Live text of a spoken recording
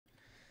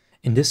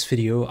In this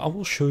video, I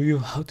will show you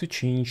how to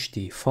change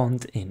the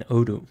font in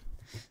Odoo.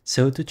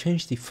 So to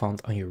change the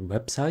font on your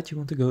website, you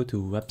want to go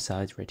to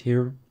website right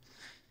here.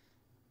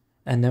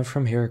 And then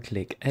from here,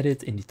 click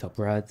edit in the top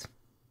right.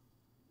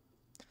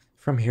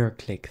 From here,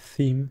 click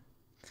theme.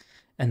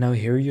 And now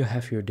here you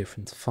have your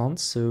different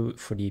fonts. So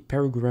for the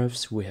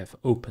paragraphs, we have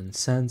Open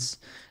Sans.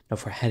 Now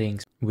for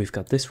headings, we've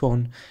got this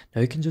one.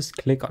 Now you can just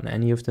click on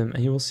any of them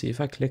and you will see if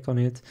I click on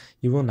it,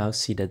 you will now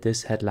see that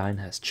this headline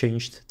has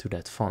changed to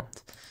that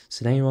font.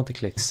 So then you want to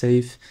click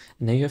save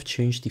and then you have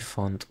changed the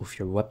font of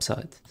your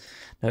website.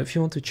 Now if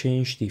you want to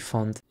change the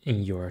font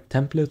in your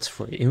templates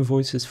for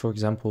invoices, for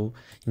example,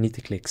 you need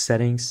to click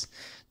settings,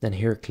 then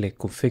here click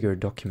configure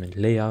document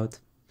layout.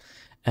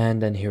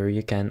 And then here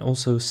you can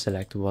also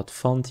select what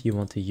font you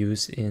want to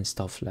use in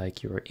stuff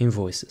like your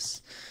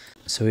invoices.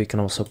 So you can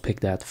also pick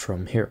that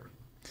from here.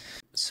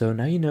 So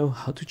now you know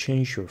how to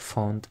change your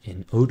font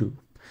in Odoo.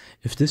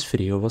 If this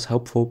video was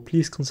helpful,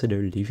 please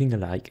consider leaving a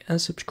like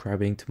and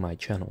subscribing to my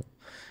channel.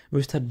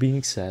 With that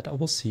being said, I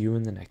will see you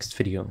in the next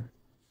video.